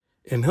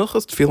In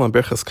Hilchos Tfilah and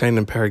Birchas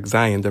Kohanim Perek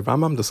Zayin, the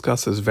Rambam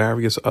discusses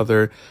various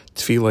other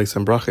tefillas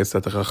and brachas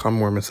that the Chacham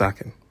were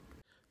misaken.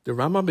 The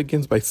Rambam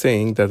begins by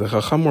saying that the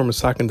Chacham were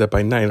misaken that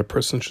by night a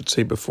person should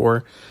say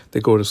before they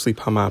go to sleep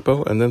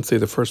Hamapel and then say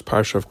the first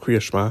parsha of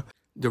Kriya Shema.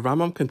 The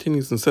Rambam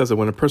continues and says that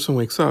when a person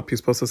wakes up, he's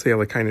supposed to say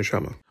Elokai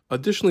Neshama.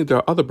 Additionally, there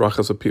are other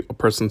brachas a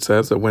person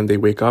says that when they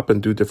wake up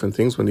and do different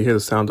things, when they hear the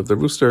sound of the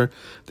rooster,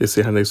 they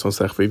say Hanei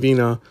Sonsech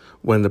Vevina.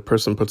 When the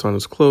person puts on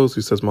his clothes,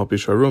 he says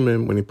Malbish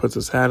Harumim. When he puts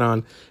his hat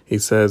on, he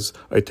says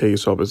Aitei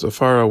Yisrael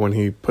B'Zafara. When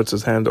he puts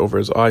his hand over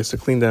his eyes to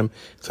clean them,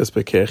 he says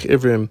Bekeach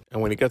Ivrim.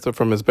 And when he gets up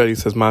from his bed, he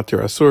says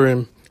Matir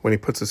Asurim. When he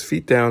puts his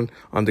feet down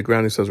on the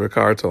ground, he says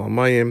Rakar Tel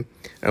Hamayim.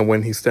 And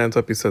when he stands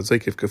up, he says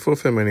Zekiv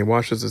Kefufim. And he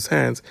washes his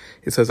hands,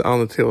 he says Al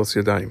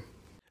Natilas Yadayim.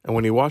 And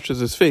when he washes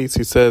his face,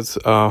 he says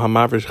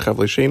Hamavrish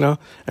Chavle Shena,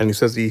 and he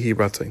says Yihi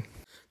Ratzei.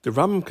 The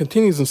Rambam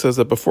continues and says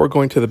that before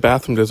going to the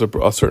bathroom, there's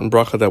a certain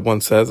bracha that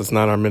one says. It's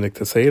not our minhag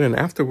to say it, and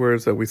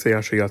afterwards that we say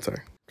Asher Yatzar.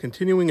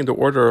 Continuing in the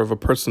order of a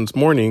person's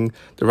mourning,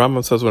 the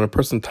Rambam says when a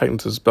person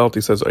tightens his belt,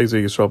 he says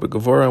Oizeh Yisrael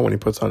B'Gevora. When he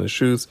puts on his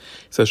shoes,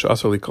 he says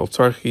She'asar Li Kol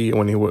Tzarchi. And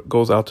when he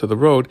goes out to the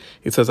road,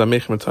 he says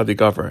Amech Mitzadi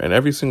Gavar. And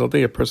every single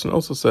day, a person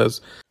also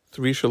says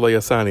three Shalei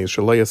Yasani: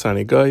 Shalei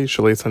Yasani Gai,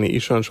 Shalei Yasani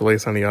Isha, and Shalei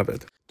Yasani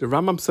Abed. The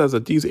Rambam says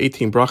that these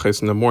 18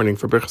 brachas in the morning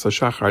for Birchas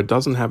HaShachar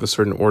doesn't have a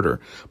certain order,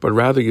 but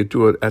rather you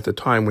do it at the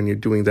time when you're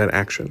doing that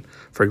action.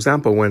 For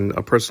example, when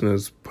a person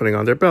is putting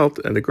on their belt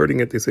and they're girding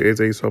it, they say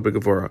Ezei Yisrael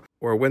B'Gevora.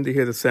 Or when they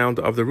hear the sound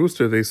of the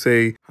rooster, they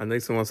say Hanei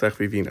Sonsech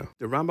Vevina.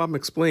 The Rambam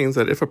explains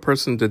that if a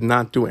person did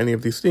not do any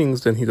of these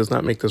things, then he does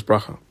not make this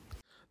bracha.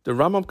 The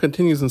Rambam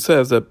continues and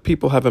says that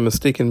people have a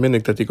mistaken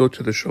minhag that they go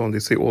to the shul and they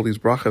say all these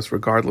brachas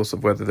regardless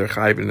of whether they're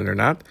chayiv in it or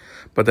not,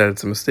 but that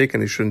it's a mistake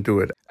and they shouldn't do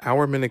it.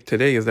 Our minhag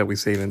today is that we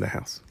say it in the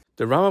house.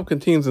 The Rambam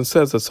continues and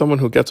says that someone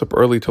who gets up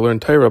early to learn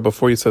Torah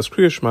before he says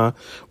Kriya Shema,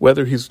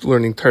 whether he's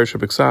learning Torah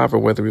Shebiksav or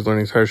whether he's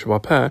learning Torah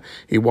Shebal Peh,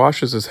 he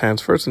washes his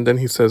hands first and then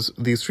he says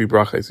these three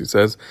brachas. He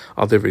says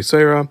Al Divrei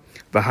Seira,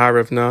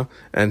 V'harevna,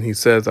 and he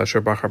says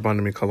Asher Bachar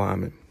Banu Mikol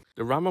Ha'amim.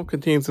 The Rambam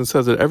continues and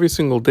says that every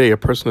single day a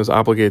person is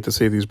obligated to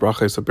say these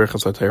brachas of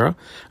Birchas HaTorah,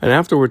 and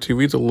afterwards he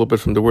reads a little bit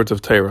from the words of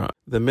Torah.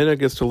 The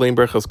minhag is to lein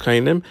Birchas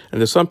Kohanim,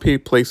 and there's some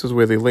places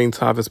where they lein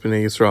Tavis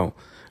B'nei Yisrael,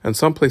 and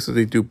some places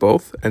they do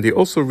both, and they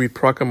also read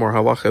prakim or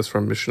halachas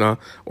from Mishnah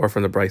or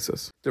from the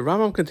Birchas. The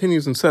Rambam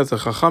continues and says that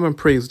Chachamim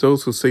praise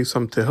those who say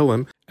some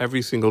Tehillim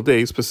every single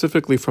day,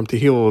 specifically from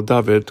Tehillah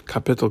David,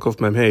 Kapitel Kuf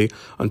Memhei,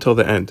 until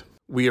the end.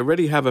 We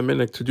already have a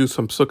minhag to do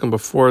some psukim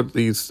before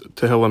these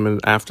Tehillim and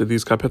after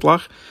these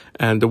kapitlach,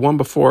 and the one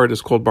before it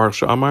is called Baruch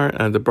She'amar,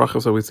 and the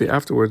brachas that we say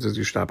afterwards is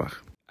Yishtabach.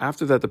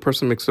 After that, the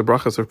person makes the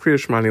brachas of Kriya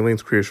Shema and he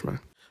leans Kriya Shema.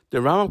 The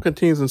Rambam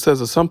continues and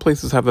says that some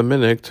places have a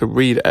minhag to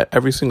read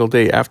every single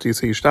day after you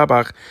say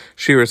Yishtabach,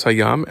 Shiras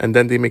Hayam, and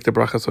then they make the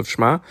brachas of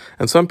Shema,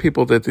 and some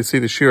people that they say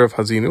the Shir of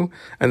Hazinu,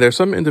 and there are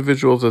some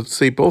individuals that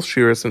say both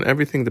Shiras, and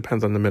everything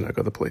depends on the minhag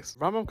of the place.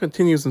 Rambam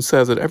continues and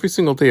says that every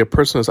single day a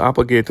person is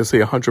obligated to say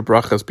 100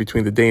 brachas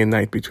between the day and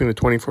night, between the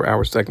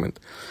 24-hour segment.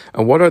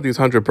 And what are these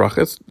 100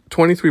 brachas?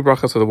 23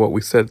 brachas are what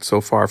we said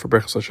so far for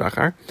Birchas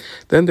HaShachar.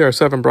 Then there are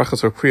 7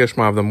 brachas of Kriya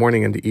Shema of the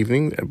morning and the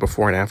evening,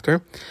 before and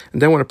after.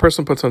 And then when a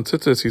person puts on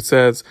tzitzis, he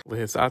says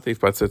Lehisatif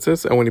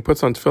Batzitzis, and when he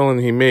puts on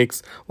tefillin, he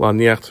makes La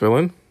Niach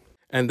Tefillin.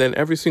 And then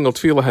every single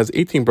tefillah has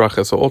 18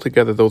 brachas, so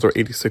altogether those are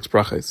 86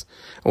 brachas.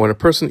 And when a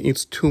person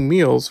eats 2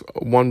 meals,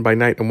 one by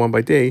night and one by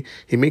day,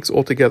 he makes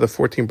altogether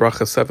 14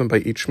 brachas, 7 by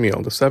each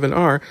meal. The 7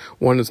 are,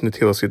 one is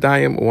Netilas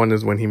Yadayim, one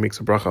is when he makes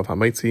a bracha of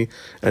Hamaitzi,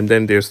 and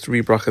then there's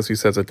 3 brachas he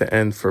says at the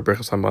end for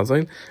Birchas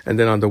HaMazon, and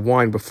then on the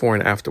wine before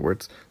and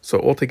afterwards. So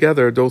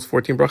altogether, those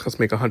 14 brachas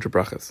make 100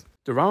 brachas.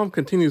 The Rambam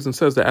continues and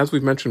says that as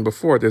we've mentioned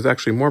before, there's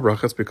actually more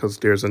brachas because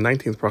there's a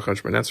 19th bracha on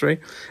Shemon Esrei,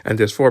 and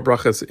there's 4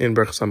 brachas in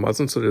Birchas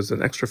HaMazon, so there's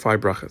an extra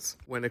 5 brachas.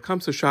 When it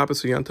comes to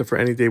Shabbos or Yontif for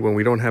any day when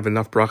we don't have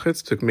enough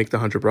brachas to make the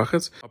 100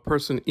 brachas, a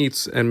person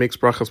eats and makes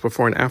brachas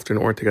before and after in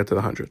order to get to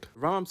the 100.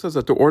 Rambam says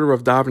that the order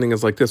of davening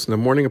is like this. In the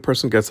morning, a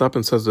person gets up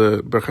and says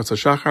the Birchas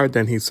HaShachar,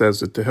 then he says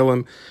the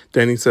Tehillim,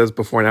 then he says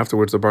before and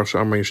afterwards the Baruch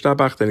She'amar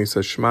Yishtabach, then he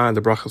says Shema and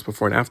the brachas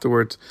before and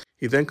afterwards.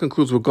 He then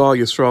concludes with Gal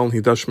Yisrael and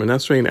he does Shemon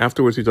Esrei, and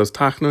afterwards he does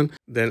Tachnun,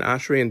 then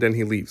Ashrei, and then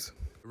he leaves.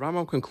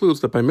 Rambam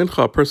concludes that by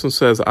Mincha, a person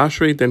says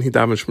Ashrei, then he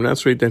davens Shemon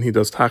Esrei, then he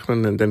does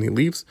Tachnun, and then he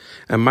leaves.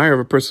 And Ma'ariv,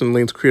 a person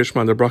leans Kriya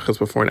Shema and the brachas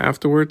before and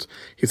afterwards.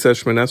 He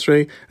says Shemon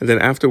Esrei, and then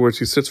afterwards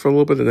he sits for a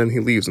little bit, and then he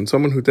leaves. And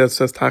someone who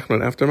says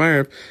Tachnun after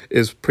Ma'ariv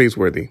is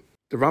praiseworthy.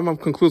 The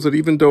Rambam concludes that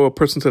even though a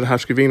person said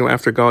Hashkivenu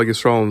after Gal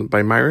Yisrael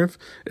by Ma'ariv,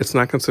 it's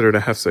not considered a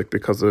hefsek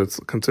because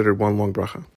it's considered one long bracha.